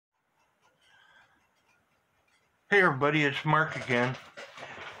Hey everybody, it's Mark again.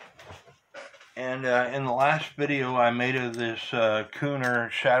 And in the last video I made of this Kuner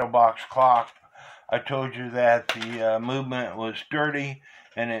Shadow box clock, I told you that the movement was dirty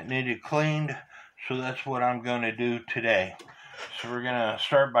and it needed cleaned. So that's what I'm going to do today. So we're going to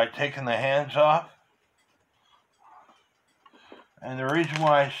start by taking the hands off. And the reason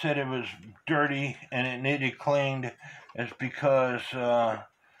why I said it was dirty and it needed cleaned is because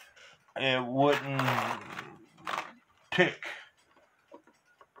it wouldn't tick.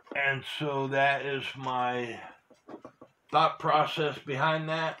 And so that is my thought process behind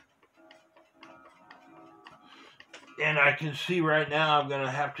that. And I can see right now I'm going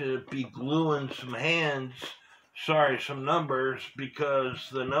to have to be gluing some numbers, because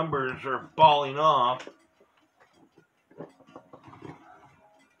the numbers are falling off.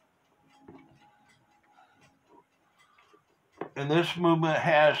 And this movement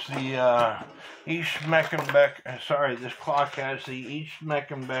has the this clock has the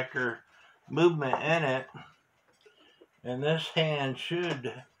East-Meckenbecker movement in it. And this hand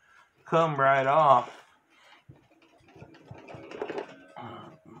should come right off,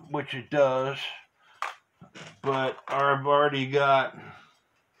 which it does. But I've already got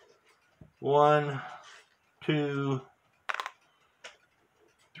 1, 2,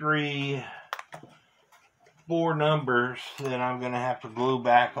 3, 4 numbers that I'm going to have to glue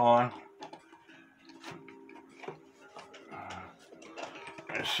back on.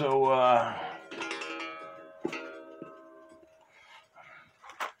 So,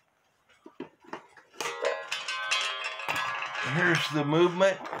 here's the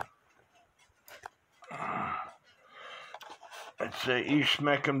movement. It's a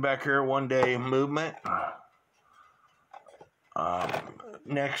East-Meckenbecker one-day movement.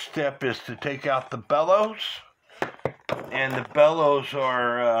 Next step is to take out the bellows. And the bellows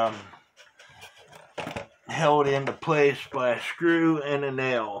are held into place by a screw and a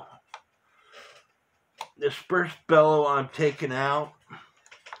nail. This first bellow I'm taking out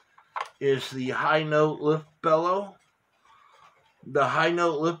is the high note lift bellow. The high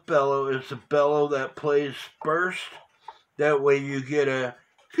note lift bellow is a bellow that plays first. That way you get a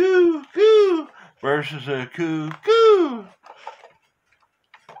coo coo versus a coo coo.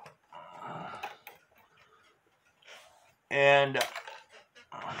 And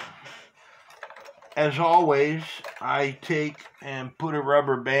as always, I take and put a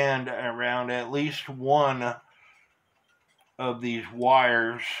rubber band around at least one of these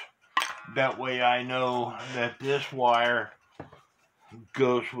wires. That way I know that this wire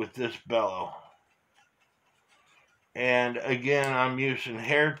goes with this bellow. And again, I'm using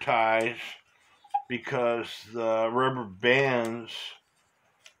hair ties because the rubber bands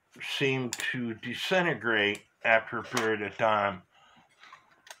seem to disintegrate after a period of time.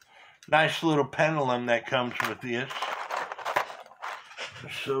 Nice little pendulum that comes with this.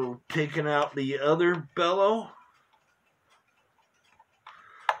 So taking out the other bellow.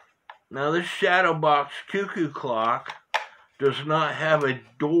 Now this Shadow box cuckoo clock does not have a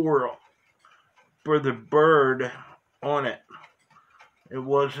door for the bird on it. It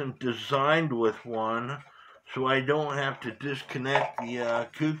wasn't designed with one, so I don't have to disconnect the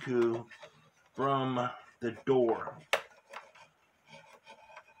cuckoo from the door.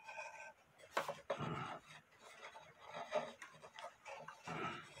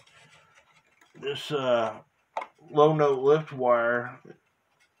 This low note lift wire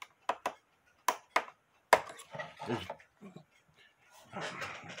is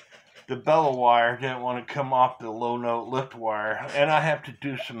the bellow wire didn't want to come off the low note lift wire, and I have to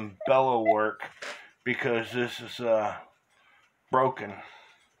do some bellow work because this is broken.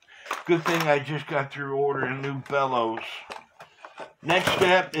 Good thing I just got through ordering new bellows. Next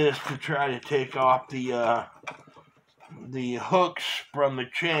step is to try to take off the hooks from the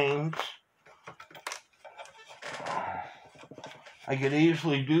chains. I could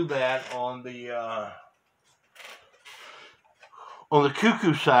easily do that on the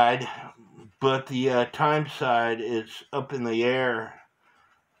cuckoo side, but the time side is up in the air,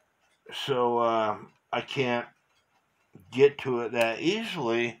 so I can't get to it that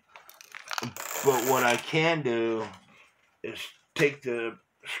easily. But what I can do is take the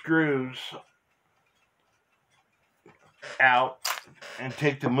screws out and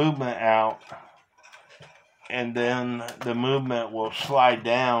take the movement out, and then the movement will slide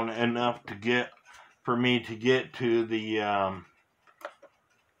down enough for me to get to the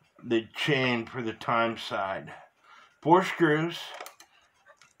chain for the time side. 4 screws,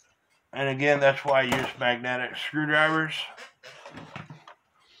 and again, that's why I use magnetic screwdrivers.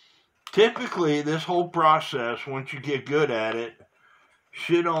 Typically, this whole process, once you get good at it,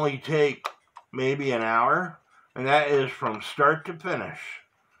 should only take maybe an hour, And that is from start to finish.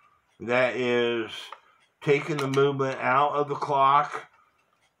 That is taking the movement out of the clock,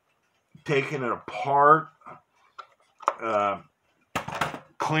 taking it apart,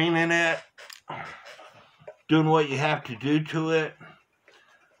 cleaning it, doing what you have to do to it,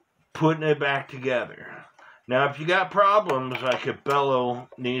 putting it back together. Now, if you got problems, like if bellow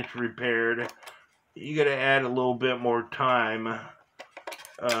needs repaired, you got to add a little bit more time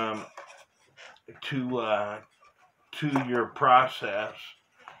to your process.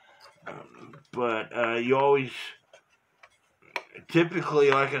 But you always,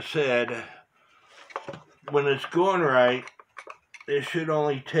 typically, like I said, when it's going right, it should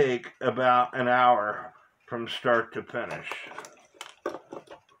only take about an hour from start to finish.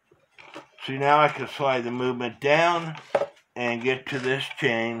 See, now I can slide the movement down and get to this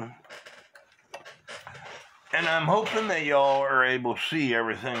chain. And I'm hoping that y'all are able to see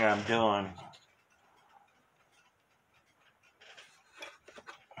everything I'm doing.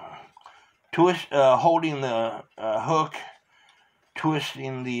 Holding the hook,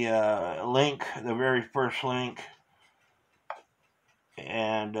 twisting the link, the very first link,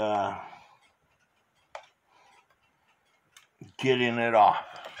 and getting it off.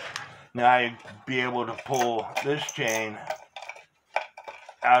 Now you'll be able to pull this chain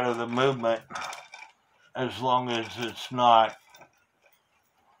out of the movement as long as it's not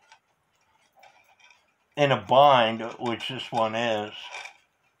in a bind, which this one is.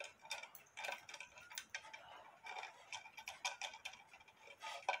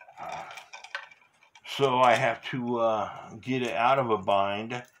 So I have to get it out of a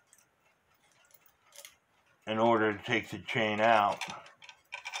bind in order to take the chain out.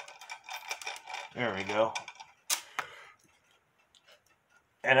 There we go.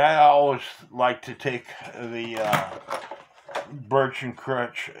 And I always like to take the birch and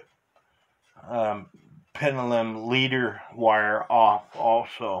crutch pendulum leader wire off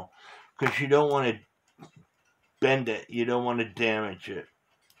also, because you don't want to bend it, you don't want to damage it.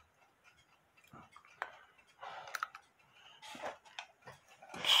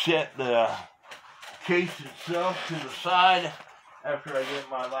 Set the case itself to the side after I get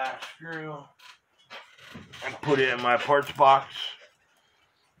my last screw and put it in my parts box.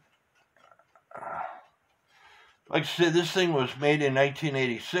 Like I said, this thing was made in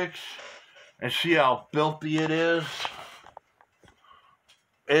 1986, and see how filthy it is?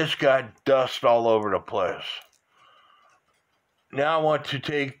 It's got dust all over the place. Now I want to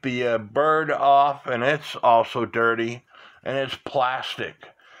take the bird off, and it's also dirty, and it's plastic.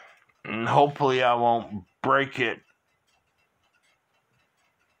 And hopefully I won't break it.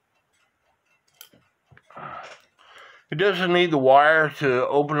 It doesn't need the wire to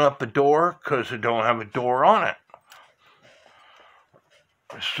open up the door because it don't have a door on it.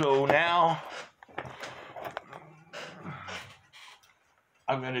 So now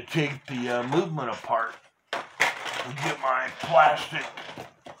I'm going to take the movement apart and get my plastic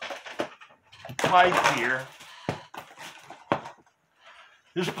pipe here.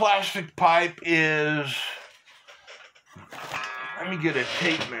 This plastic pipe is, let me get a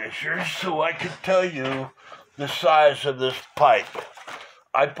tape measure so I can tell you the size of this pipe.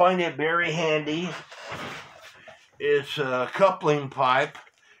 I find it very handy. It's a coupling pipe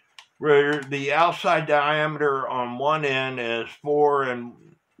where the outside diameter on one end is 4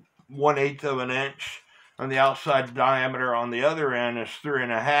 1/8 of an inch, and the outside diameter on the other end is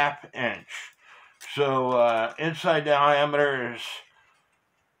 3.5 inch. So inside diameter is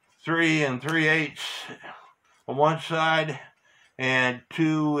 3 3/8 on one side and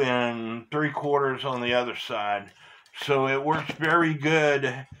 2 3/4 on the other side. So it works very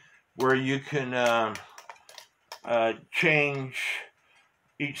good where you can change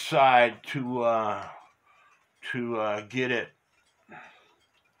each side to get it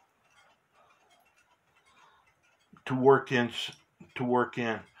to work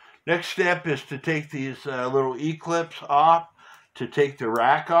in. Next step is to take these little E-clips off to take the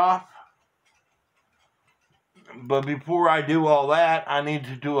rack off. But before I do all that, I need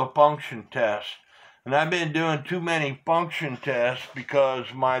to do a function test. And I've been doing too many function tests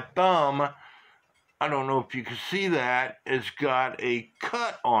because my thumb, I don't know if you can see that, it's got a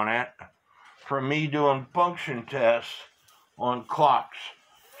cut on it from me doing function tests on clocks.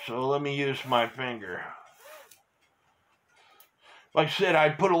 So let me use my finger. Like I said, I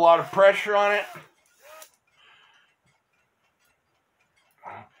put a lot of pressure on it.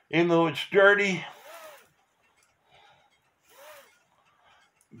 Even though it's dirty,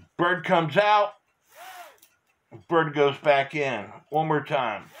 bird comes out, bird goes back in. One more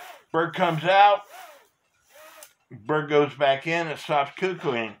time. Bird comes out, bird goes back in, it stops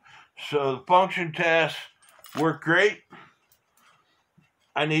cuckooing. So the function test work great.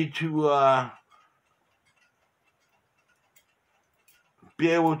 I need to be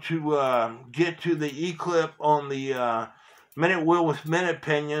able to get to the E-clip on the minute wheel with minute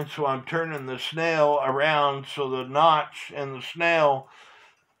pinion, so I'm turning the snail around so the notch in the snail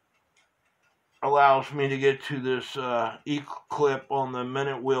allows me to get to this E-clip on the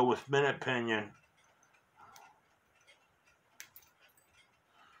minute wheel with minute pinion.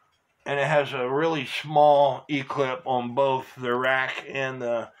 And it has a really small E-clip on both the rack and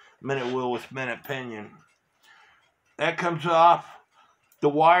the minute wheel with minute pinion. That comes off. The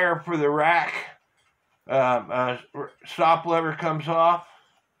wire for the rack stop lever comes off.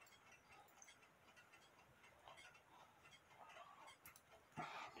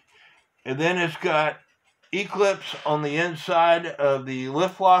 And then it's got E-clips on the inside of the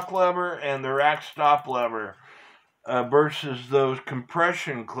lift lock lever and the rack stop lever versus those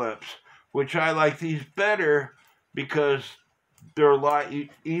compression clips, which I like these better because they're a lot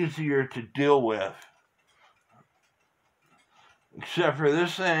easier to deal with. Except for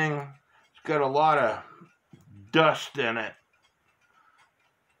this thing, it's got a lot of dust in it.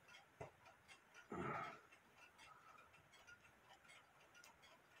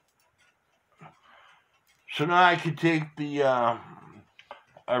 So now I can take the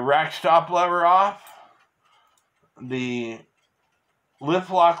rack stop lever off, the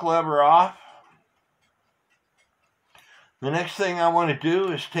lift lock lever off. The next thing I want to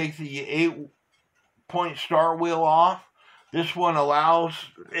do is take the 8-point star wheel off. This one allows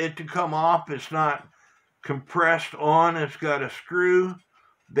it to come off. It's not compressed on. It's got a screw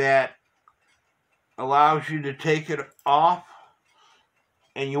that allows you to take it off.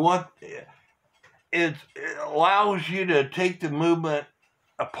 And it allows you to take the movement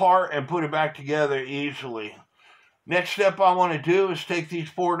apart and put it back together easily. Next step I want to do is take these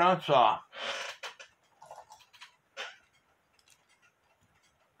 4 nuts off.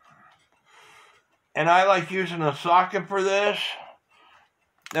 And I like using a socket for this.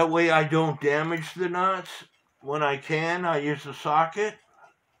 That way I don't damage the nuts. When I can, I use the socket.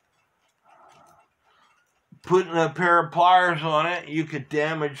 Putting a pair of pliers on it, you could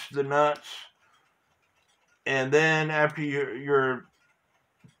damage the nuts. And then after you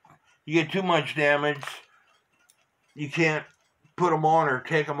get too much damage, you can't put them on or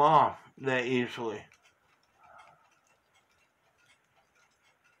take them off that easily.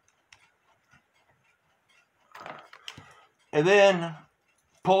 And then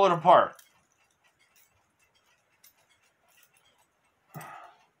pull it apart.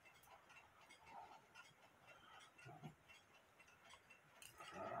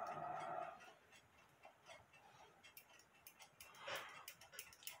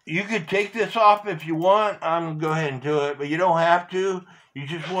 You could take this off if you want. I'm going to go ahead and do it, but you don't have to. You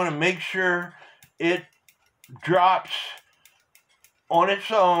just want to make sure it drops on its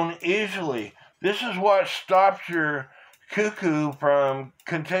own easily. This is what stops your cuckoo from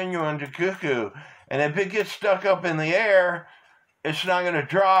continuing to cuckoo. And if it gets stuck up in the air, it's not going to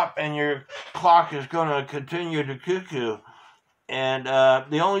drop and your clock is going to continue to cuckoo. And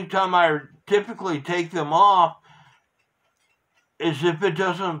the only time I typically take them off is if it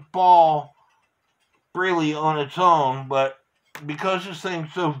doesn't fall freely on its own. But because this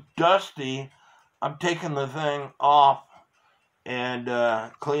thing's so dusty, I'm taking the thing off and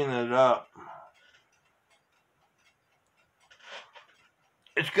cleaning it up.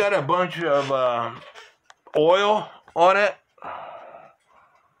 It's got a bunch of oil on it.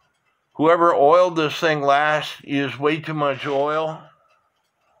 Whoever oiled this thing last used way too much oil.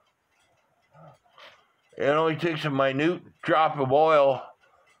 It only takes a minute drop of oil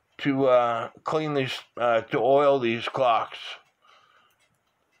to clean these, to oil these clocks.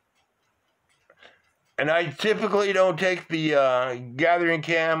 And I typically don't take the gathering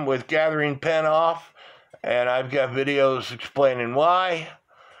cam with gathering pen off, and I've got videos explaining why.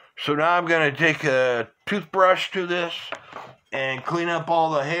 So now I'm going to take a toothbrush to this and clean up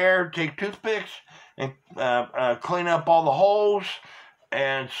all the hair, take toothpicks and clean up all the holes.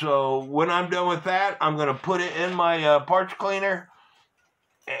 And so when I'm done with that, I'm going to put it in my parts cleaner.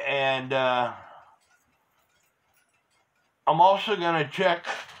 And I'm also going to check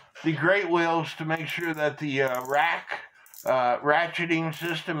the great wheels to make sure that the rack ratcheting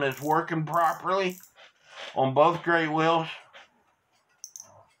system is working properly on both great wheels.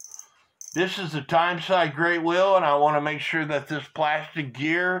 This is the time side great wheel, and I want to make sure that this plastic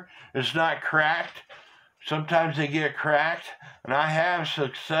gear is not cracked. Sometimes they get cracked, and I have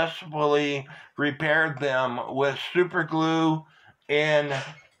successfully repaired them with super glue and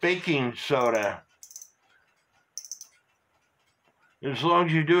baking soda. As long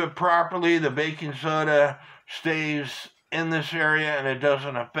as you do it properly, the baking soda stays in this area and it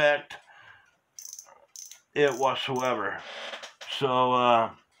doesn't affect it whatsoever. So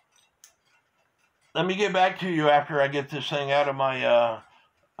let me get back to you after I get this thing out of my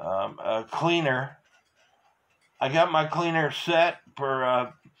cleaner. I got my cleaner set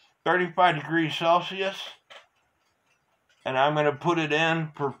for 35 degrees Celsius, and I'm going to put it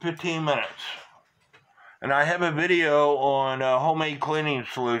in for 15 minutes. And I have a video on homemade cleaning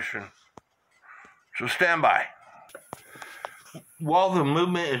solution, so stand by. While the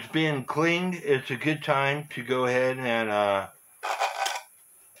movement is being cleaned, it's a good time to go ahead and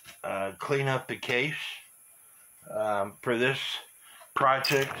clean up the case. For this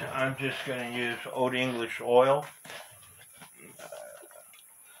project, I'm just going to use Old English oil.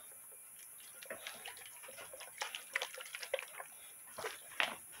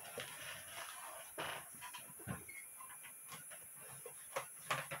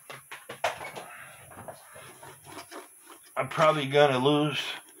 I'm probably going to lose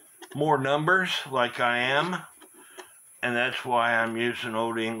more numbers like I am, and that's why I'm using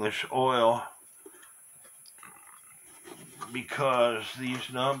Old English oil, because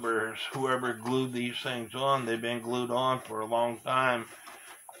these numbers, whoever glued these things on, they've been glued on for a long time,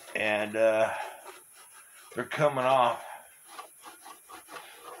 and they're coming off.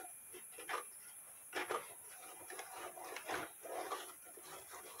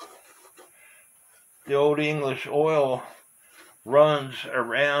 The Old English oil runs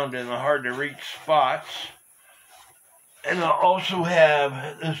around in the hard to reach spots, and I also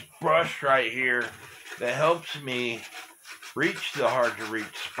have this brush right here that helps me reach the hard to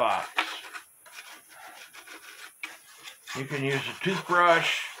reach spots. You can use a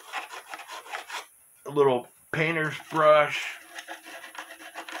toothbrush, a little painter's brush,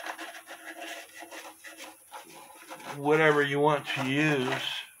 whatever you want to use,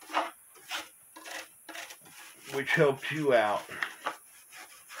 which helps you out.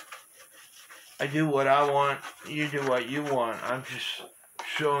 I do what I want, you do what you want. I'm just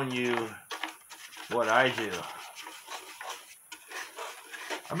showing you what I do.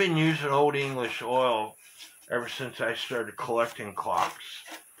 I've been using Old English oil ever since I started collecting clocks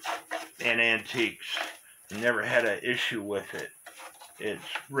and antiques. Never had an issue with it. It's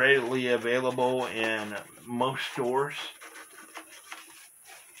readily available in most stores.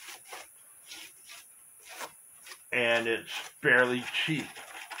 And it's fairly cheap.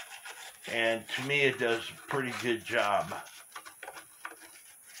 And to me, it does a pretty good job.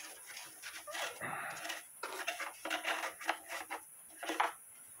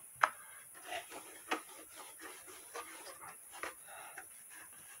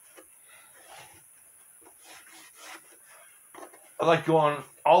 I like going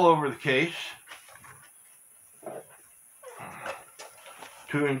all over the case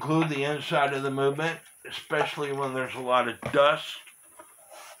to include the inside of the movement, especially when there's a lot of dust,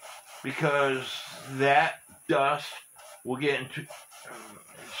 because that dust will get into,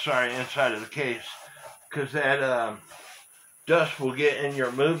 inside of the case, because that dust will get in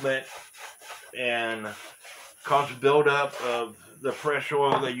your movement and cause a buildup of the fresh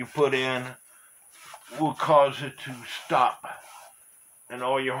oil that you put in, will cause it to stop. And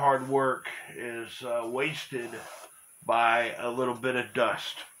all your hard work is wasted by a little bit of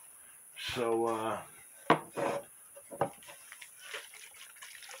dust. So,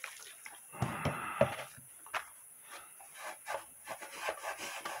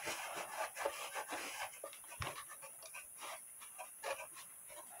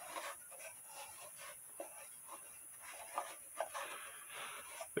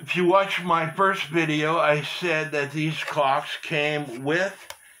 if you watch my first video, I said that these clocks came with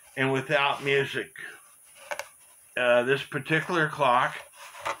and without music. This particular clock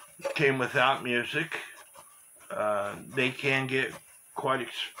came without music. They can get quite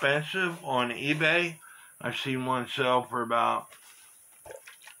expensive on eBay. I've seen one sell for about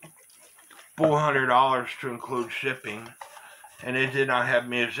 $400 to include shipping, and it did not have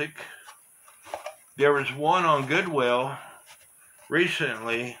music. There was one on Goodwill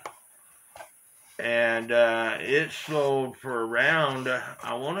recently, and it sold for around,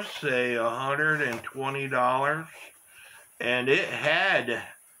 I want to say, $120, and it had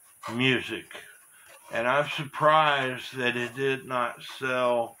music, and I'm surprised that it did not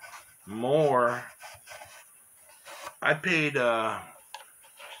sell more. I paid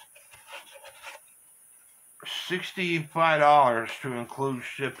 $65 to include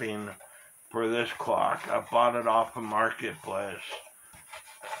shipping for this clock. I bought it off a marketplace,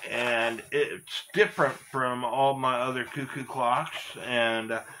 and it's different from all my other cuckoo clocks,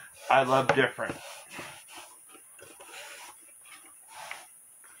 and I love different.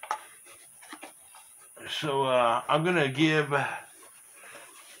 So I'm going to give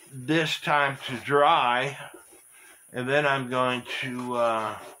this time to dry, and then I'm going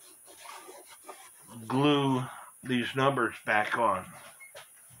to glue these numbers back on.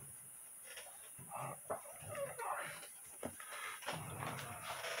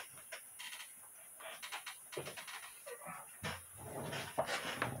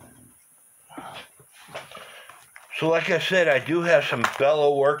 So like I said, I do have some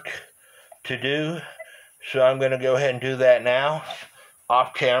bellow work to do, so I'm going to go ahead and do that now,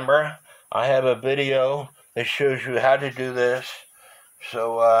 off camera. I have a video that shows you how to do this,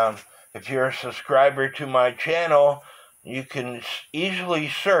 so if you're a subscriber to my channel, you can easily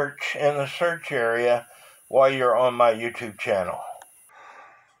search in the search area while you're on my YouTube channel.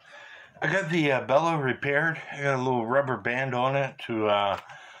 I got the bellow repaired. I got a little rubber band on it to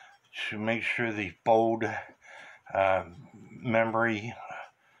make sure the fold memory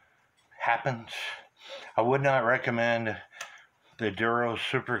happens. I would not recommend the Duro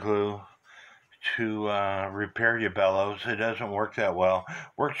super glue to repair your bellows. It doesn't work that well.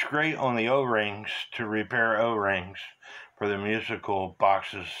 Works great on the O-rings to repair O-rings for the musical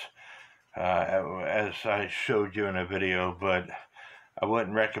boxes, as I showed you in a video, but I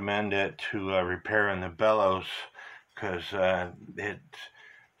wouldn't recommend it to repair in the bellows, because it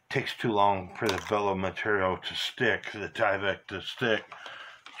takes too long for the bellow material to stick, the Tyvek to stick.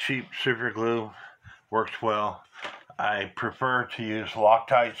 Cheap super glue works well. I prefer to use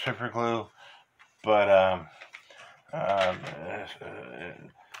Loctite super glue, but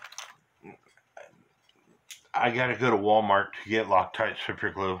I gotta go to Walmart to get Loctite super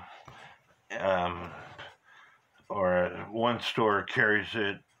glue, or one store carries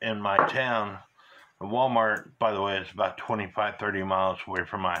it in my town. Walmart, by the way, is about 25-30 miles away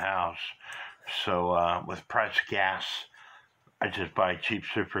from my house, so with price of gas, I just buy cheap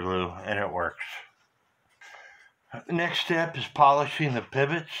super glue and it works. The next step is polishing the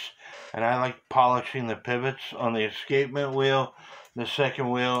pivots, and I like polishing the pivots on the escapement wheel, the second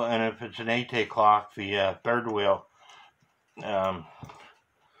wheel, and if it's an 8-day clock, the third wheel.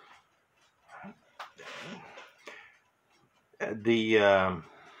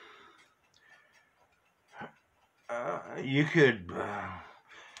 You could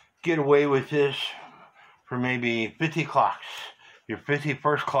get away with this for maybe 50 clocks. Your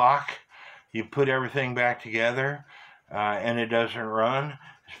 51st clock, you put everything back together, and it doesn't run.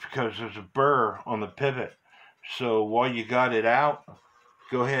 It's because there's a burr on the pivot. So while you got it out,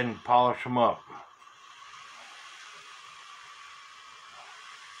 go ahead and polish them up.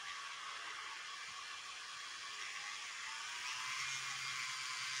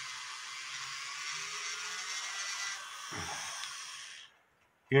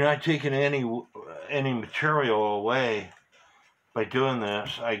 You're not taking any material away by doing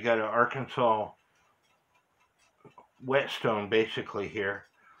this. I got an Arkansas whetstone basically here.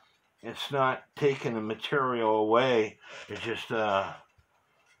 It's not taking the material away, it's just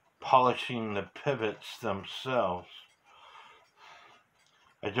polishing the pivots themselves.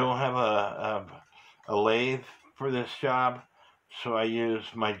 I don't have a lathe for this job, so I use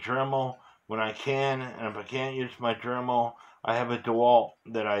my Dremel when I can, and if I can't use my Dremel, I have a DeWalt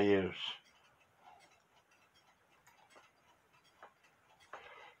that I use.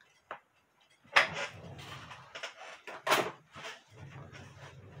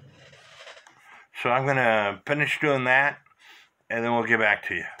 So I'm going to finish doing that, and then we'll get back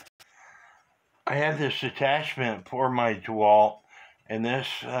to you. I have this attachment for my DeWalt, and this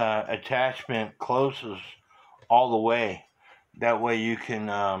attachment closes all the way. That way you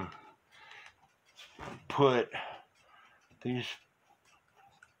can put these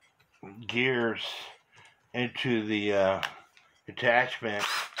gears into the attachment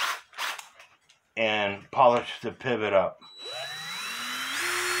and polish the pivot up.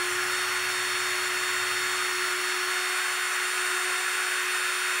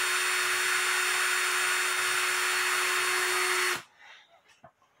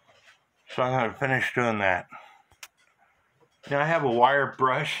 So I'm going to finish doing that. Now I have a wire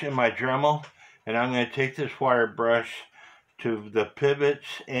brush in my Dremel, and I'm going to take this wire brush to the pivots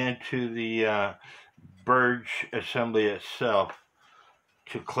and to the burge assembly itself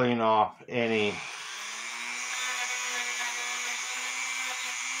to clean off any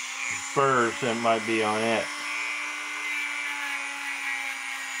burrs that might be on it.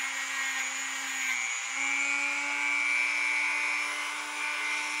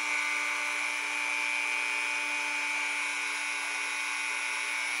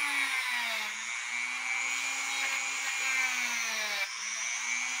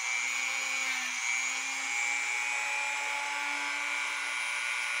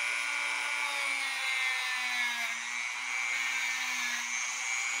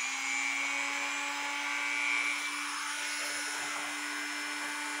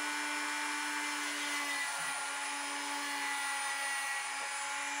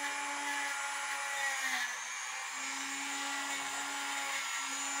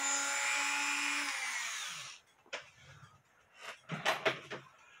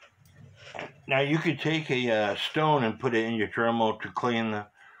 Now you could take a stone and put it in your Dremel to clean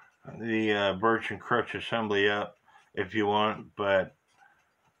the birch and crutch assembly up if you want, but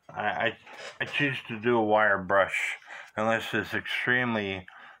I choose to do a wire brush unless it's extremely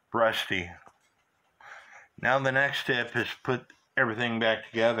rusty. Now the next step is put everything back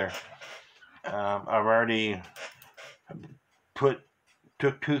together. I've already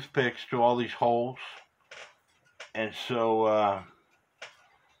took toothpicks to all these holes, and so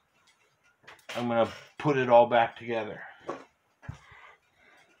I'm going to put it all back together.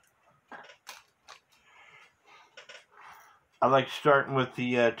 I like starting with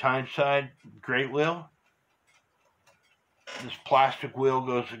the time side great wheel. This plastic wheel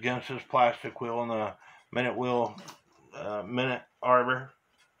goes against this plastic wheel, and the minute wheel, minute arbor.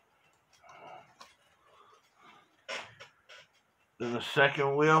 Then the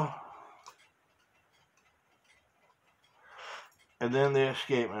second wheel, and then the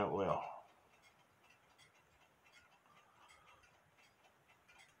escapement wheel.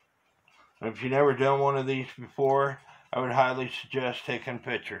 And if you've never done one of these before, I would highly suggest taking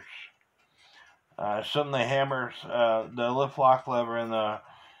pictures. Some of the hammers, the lift lock lever and the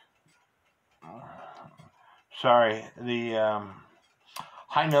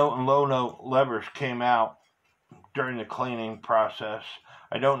high note and low note levers came out during the cleaning process.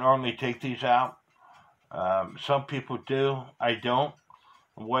 I don't normally take these out. Some people do. I don't.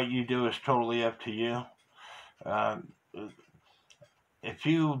 What you do is totally up to you. If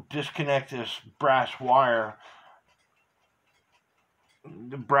you disconnect this brass wire,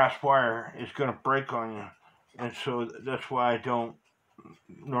 the brass wire is going to break on you, and so that's why I don't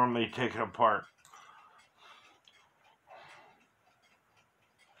normally take it apart.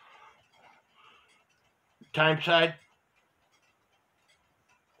 Time side.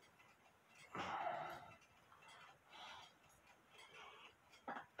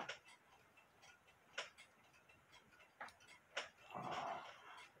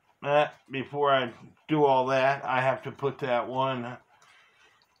 Before I do all that, I have to put that one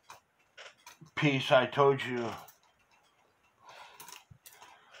piece I told you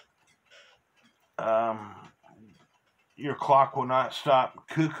your clock will not stop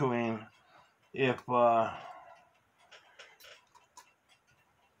cuckooing if now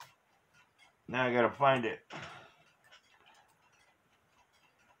I gotta find it.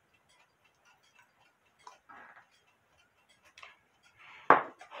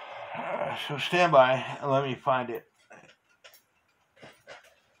 So stand by and let me find it.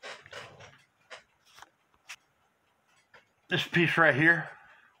 This piece right here,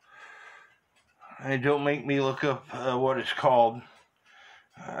 and don't make me look up what it's called.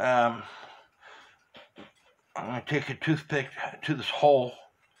 I'm going to take a toothpick to this hole,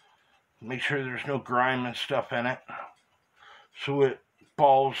 make sure there's no grime and stuff in it, so it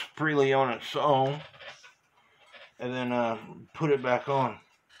falls freely on its own, and then put it back on.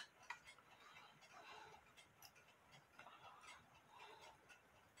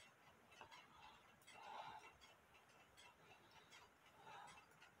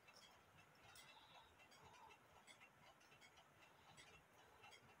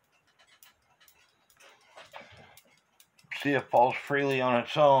 See, it falls freely on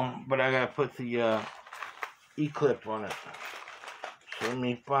its own, but I gotta put the E-clip on it. So let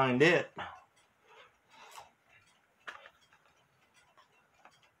me find it.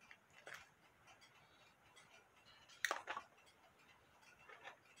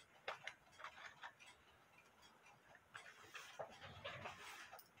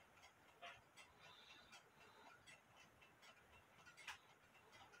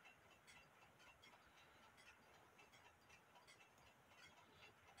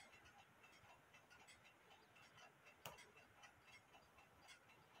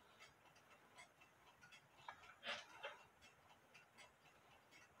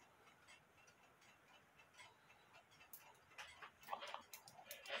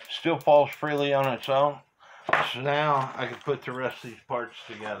 Still falls freely on its own. So now I can put the rest of these parts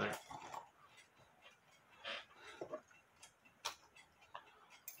together.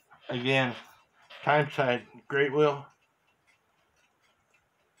 Again, time side great wheel.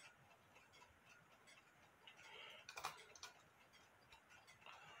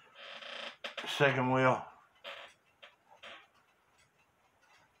 Second wheel.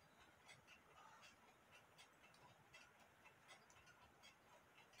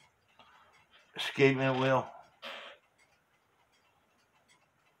 Escapement wheel.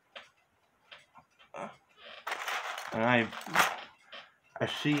 And I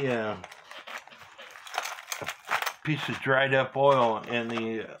see a piece of dried up oil in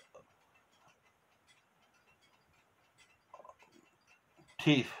the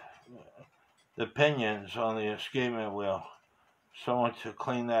teeth the pinions on the escapement wheel. So I want to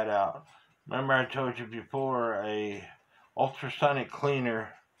clean that out. Remember I told you before, a ultrasonic cleaner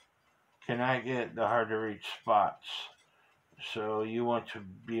cannot get the hard to reach spots. So you want to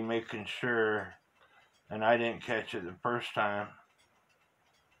be making sure, and I didn't catch it the first time,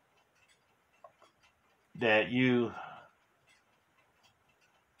 that you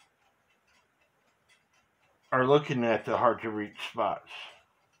are looking at the hard to reach spots.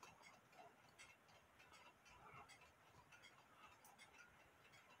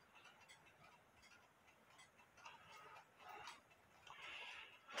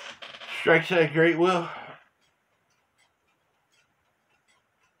 Strike that great wheel.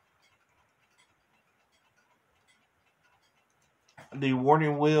 The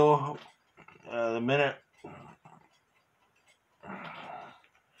warning wheel, the minute,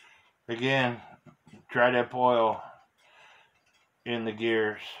 again, dried up oil in the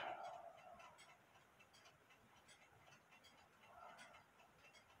gears.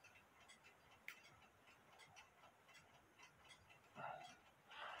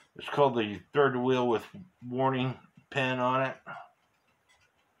 It's called the third wheel with warning pen on it.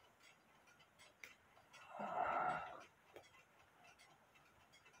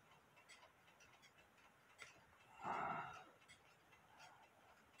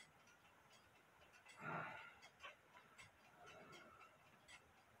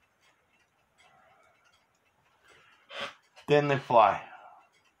 Then they fly.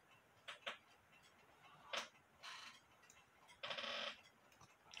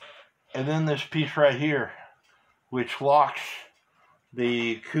 And then this piece right here, which locks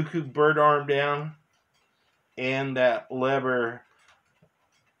the cuckoo bird arm down and that lever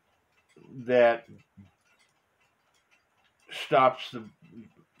that stops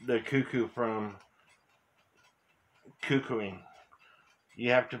the cuckoo from cuckooing.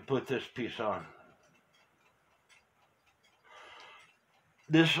 You have to put this piece on.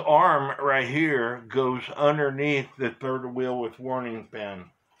 This arm right here goes underneath the third wheel with warning pen.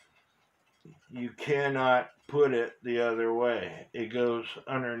 You cannot put it the other way. It goes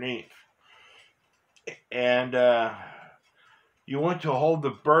underneath. And you want to hold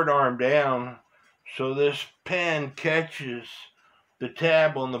the bird arm down so this pen catches the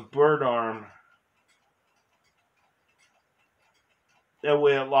tab on the bird arm. That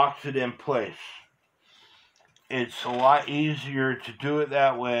way it locks it in place. It's a lot easier to do it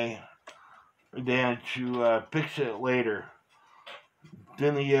that way than to fix it later.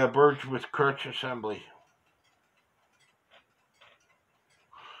 Then the birds with crutch assembly.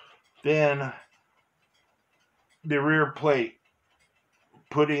 Then the rear plate,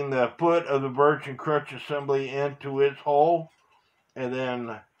 putting the foot of the birch and crutch assembly into its hole and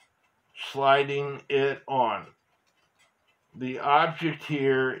then sliding it on. The object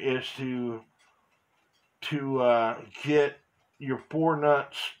here is to get your 4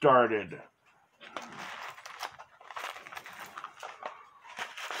 nuts started.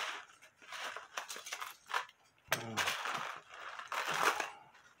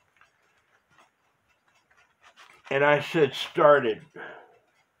 And I said started,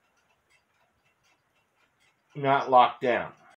 not locked down.